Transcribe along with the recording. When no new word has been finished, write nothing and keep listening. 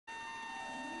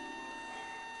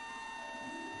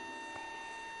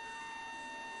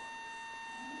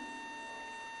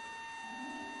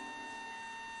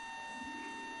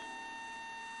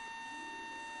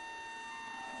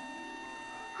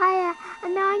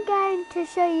And I'm going to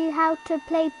show you how to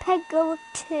play Peggle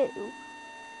 2.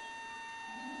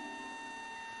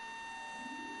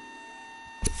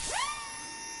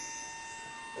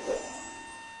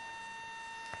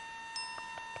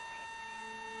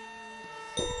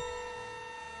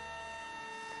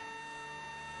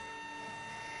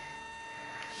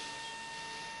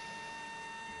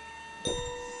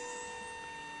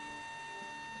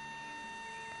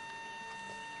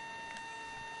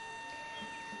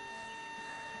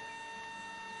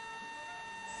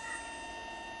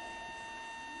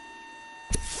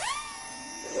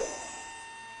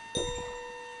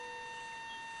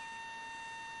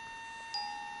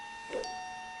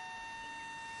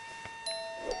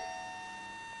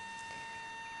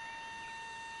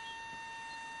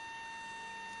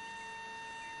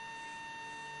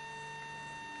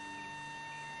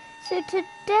 So today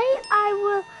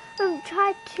I will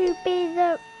try to be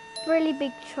the really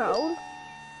big troll.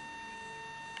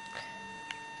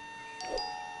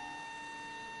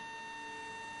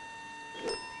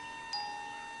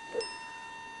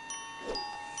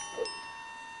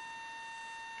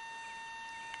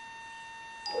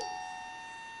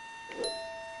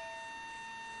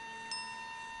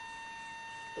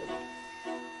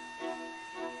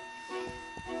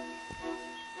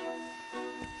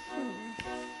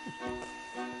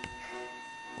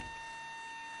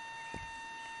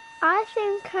 I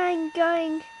think I'm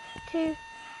going to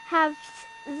have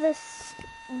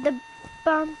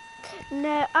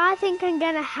no, I think I'm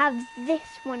going to have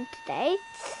this one today.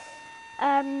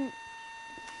 And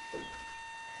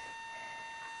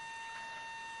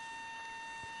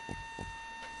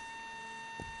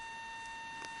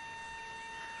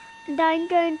I'm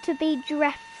going to be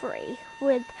Jeffrey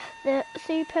with the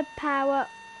superpower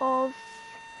of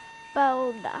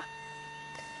Boulder.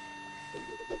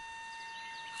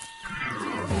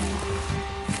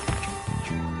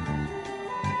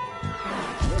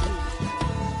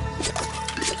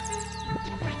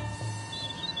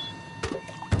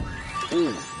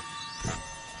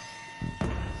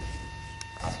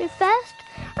 So first,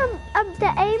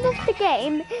 the aim of the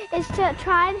game is to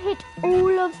try and hit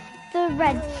all of the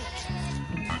reds.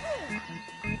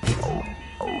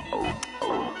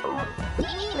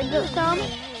 We got some.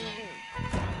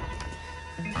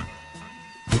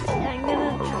 I'm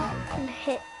gonna try and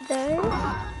hit those.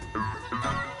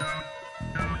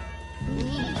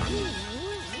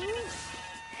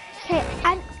 Okay,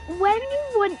 and when you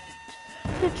want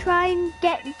to try and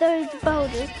get those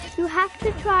boulders, you have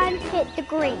to try and hit the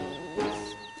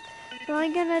greens. So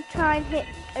I'm gonna try and hit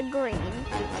a green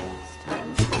this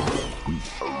time.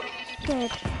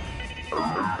 Good.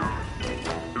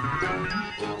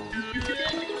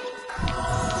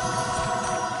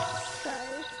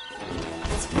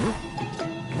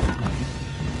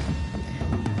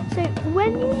 So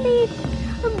when you need,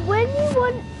 when you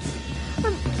want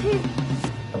to.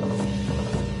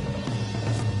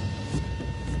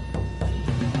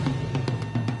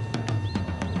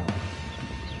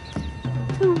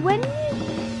 When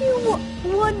you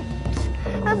want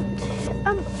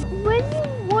when you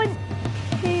want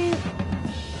to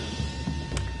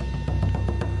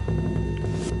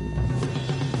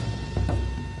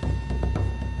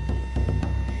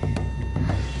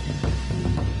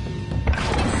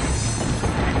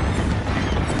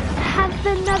have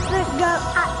another go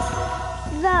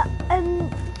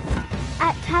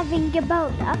at having a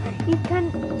boulder, you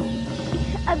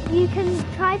can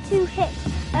try to hit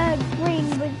green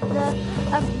with the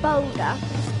boulder.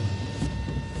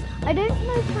 I don't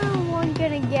know how I'm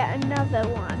gonna get another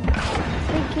one. I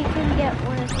think you can get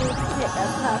one if you hit a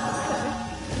purple.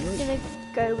 I'm gonna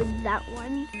go with that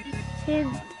one.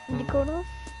 Here's the corner.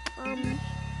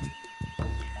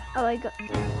 Oh, I got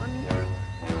that one.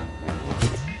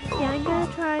 Yeah, I'm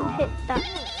gonna try and hit that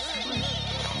one.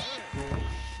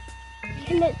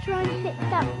 Okay, let's try and hit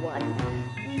that one.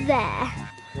 There.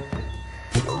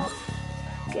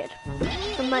 Good.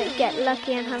 I might get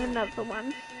lucky and have another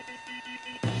one.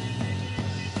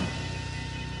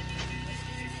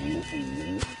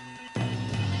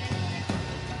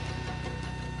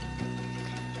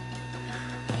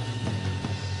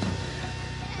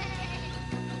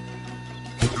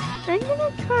 I'm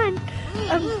gonna try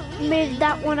and move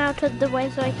that one out of the way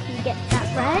so I can get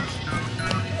that red.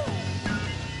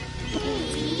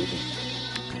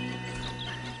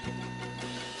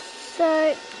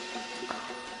 So,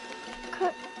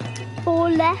 cut 4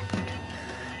 left.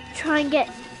 Try and get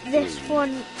this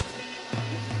one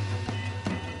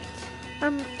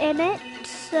in it.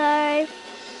 So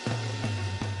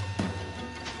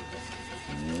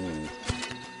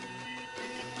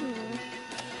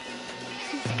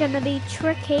this is gonna be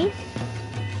tricky.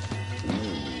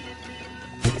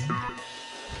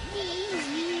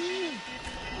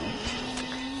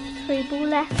 3 ball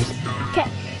left.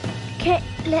 Okay,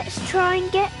 let's try and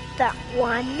get that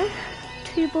one.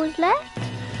 2 balls left.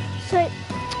 So,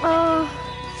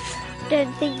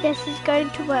 don't think this is going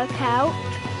to work out.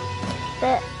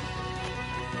 But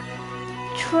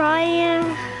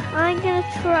I'm gonna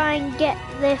try and get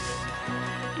this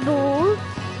ball.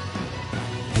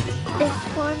 This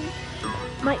one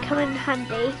might come in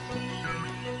handy.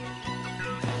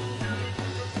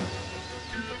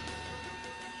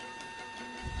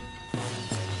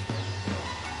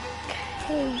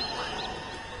 Okay,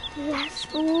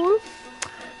 last ball.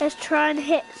 Let's try and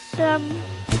hit some.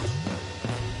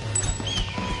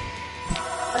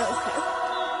 Okay.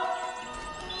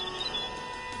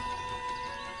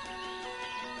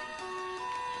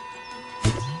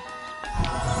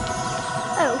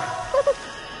 Oh,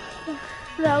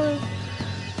 that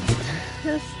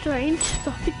was strange.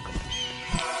 Sorry.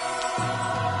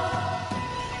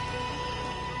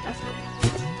 That's cool.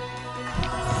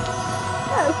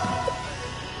 Oh.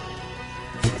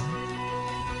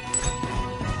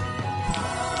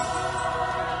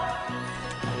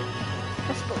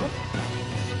 That's cool.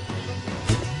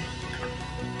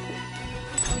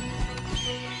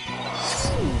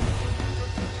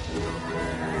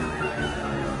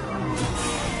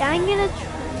 I'm gonna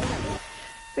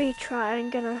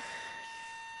retry.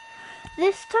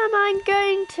 This time I'm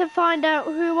going to find out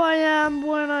who I am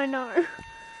when I know.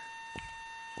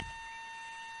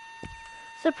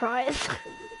 Surprise.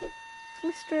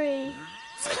 Mystery.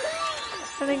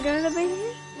 Are they going to be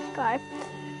here? Guy.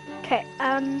 Okay,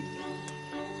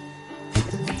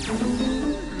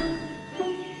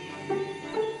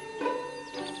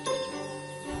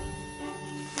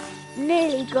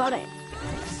 nearly got it.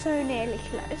 So nearly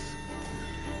close.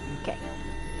 Okay.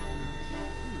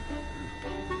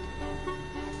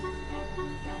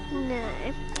 No.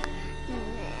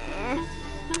 Nah.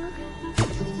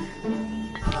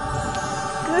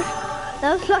 Good.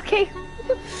 That was lucky.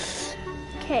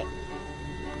 Okay.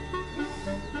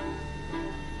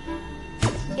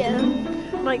 Get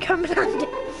them. Might come handy.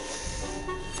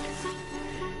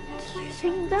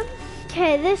 Losing them.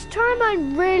 Okay, this time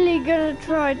I'm really gonna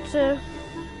try to.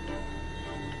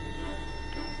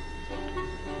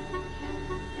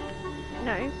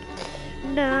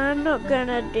 No, I'm not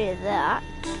gonna do that.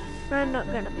 I'm not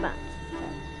gonna match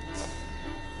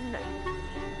that.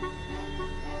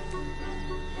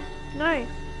 No,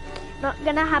 not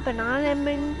gonna happen. I'm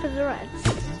aiming for the reds.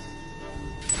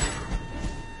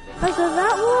 Oh, so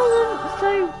that wasn't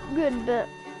so good, but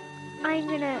I'm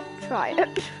gonna try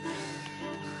it.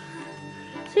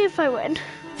 See if I win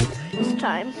this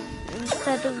time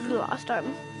instead of the last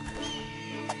time.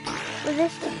 With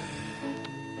this time,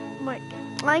 wait.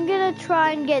 I'm gonna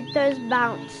try and get those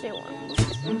bouncy ones.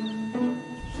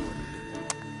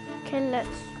 Okay,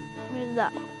 let's use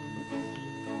that one.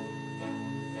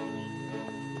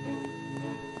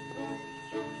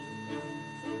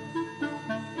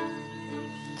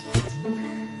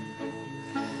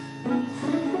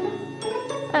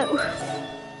 Oh.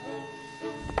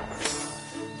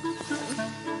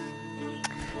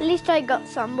 At least I got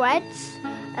some reds.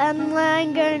 I'm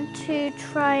going to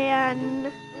try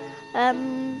and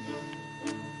I'm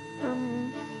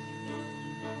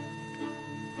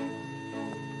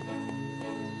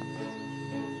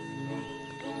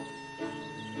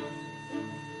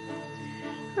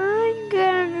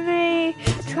gonna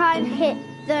try and hit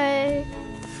the.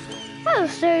 Oh,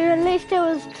 so at least it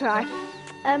was a try.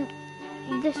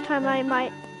 This time I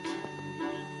might.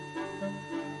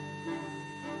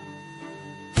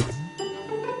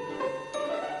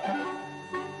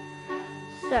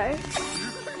 So,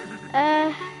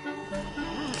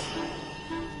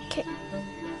 okay.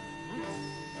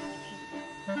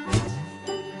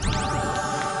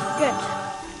 Good.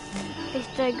 At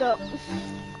least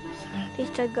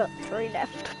I got 3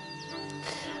 left.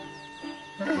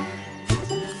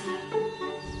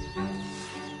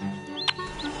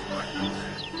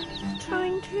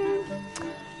 Trying to.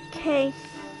 Okay.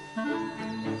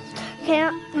 Okay.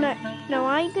 No.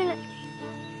 I'm gonna.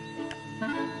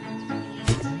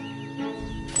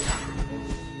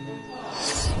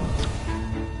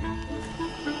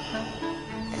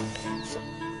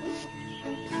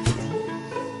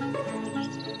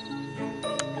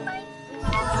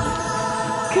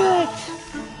 Good.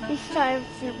 This time,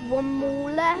 one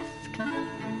more left.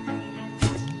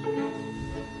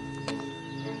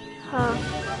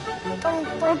 Dun,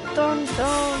 dun, dun,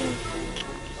 dun.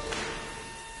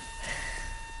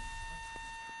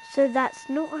 So that's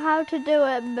not how to do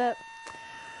it, but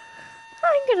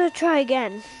I'm gonna try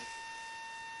again.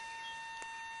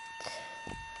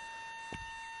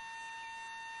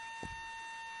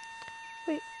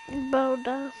 Wait,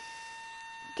 boulder.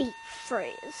 Deep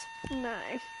freeze. No.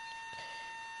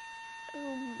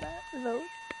 Load.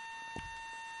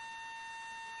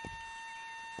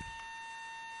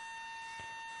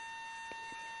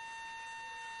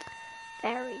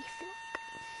 Very flock.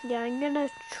 Yeah, I'm going to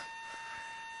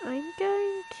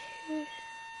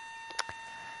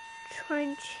try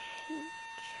and change.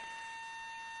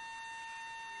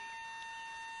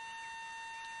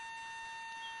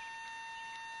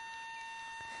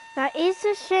 That is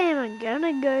a shame. I'm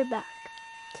gonna go back.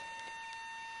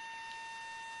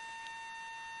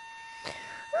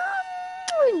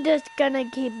 I'm just gonna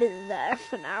keep it there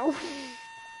for now.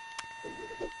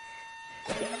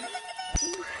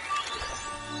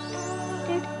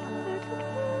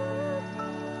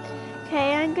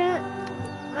 Okay, I'm gonna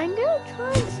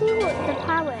try and see what the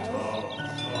power is.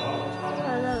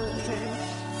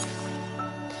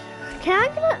 Okay,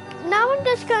 now I'm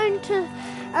just going to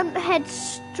head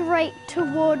straight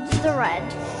towards the red.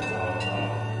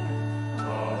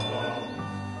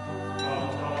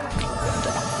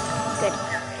 Good.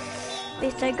 At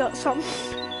least I got some.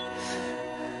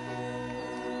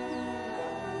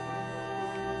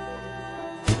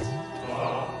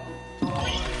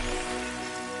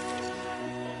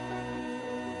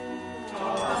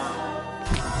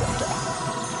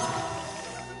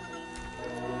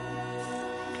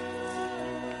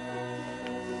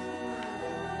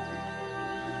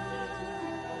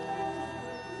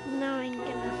 Now I'm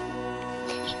gonna...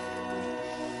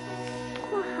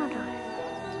 What had I?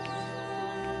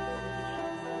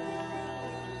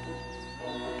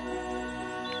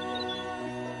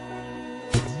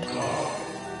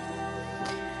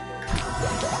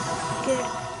 Good.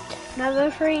 Another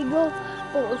 3 balls.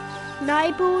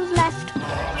 9 balls left.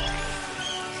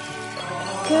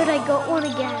 Good, I got one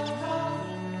again.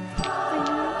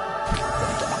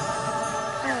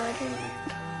 Oh, I didn't.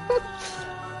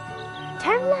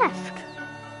 10 left.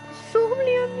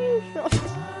 Sorely unusual.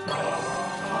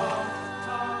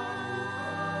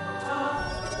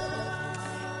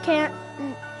 Okay,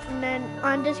 and then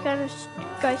I'm just gonna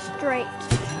go straight.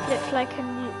 Looks like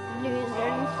I'm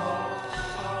losing.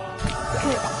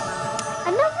 Okay.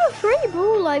 Another 3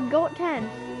 ball. I've got 10.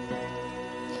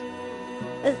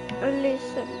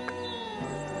 Listen.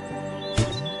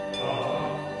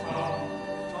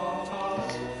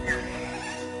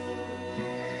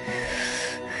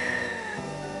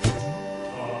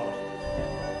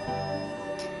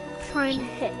 Try and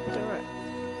hit the rope.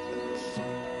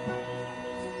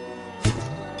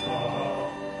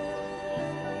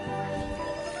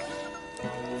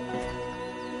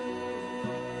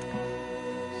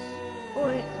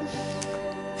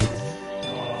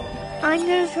 I'm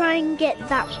gonna try and get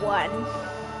that one.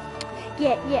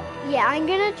 Yeah. I'm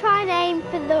gonna try and aim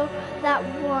for that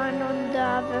one on the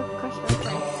other Christmas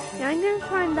tree. Yeah, I'm gonna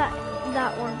try and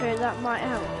that one too. That might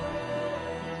help.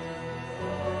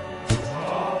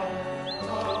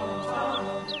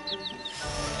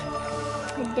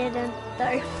 I didn't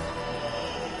though.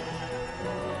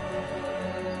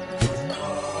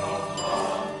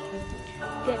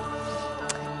 Good.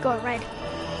 Got red.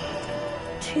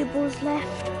 2 balls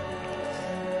left.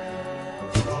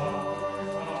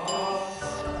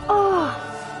 Oh!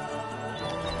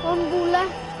 1 ball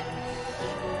left.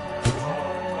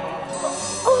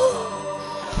 Oh!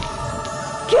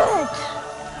 Good!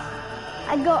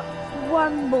 I got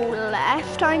 1 ball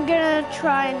left. I'm gonna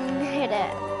try and hit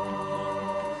it.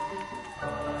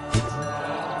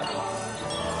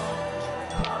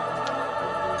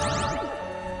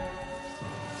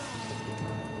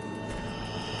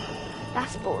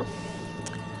 Last ball.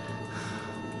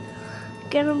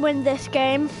 Gonna win this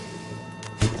game.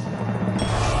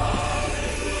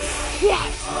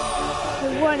 Yes!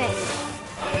 We won it.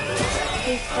 At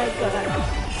least I got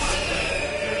it.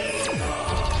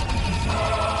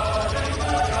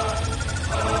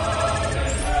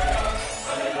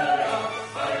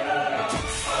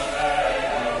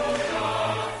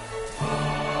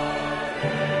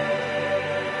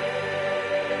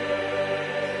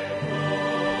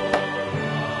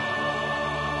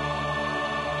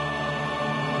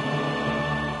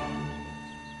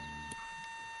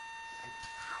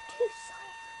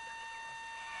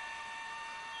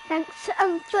 Thanks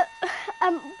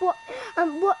for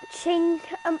watching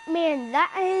me, and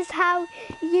that is how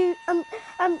you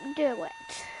do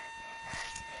it.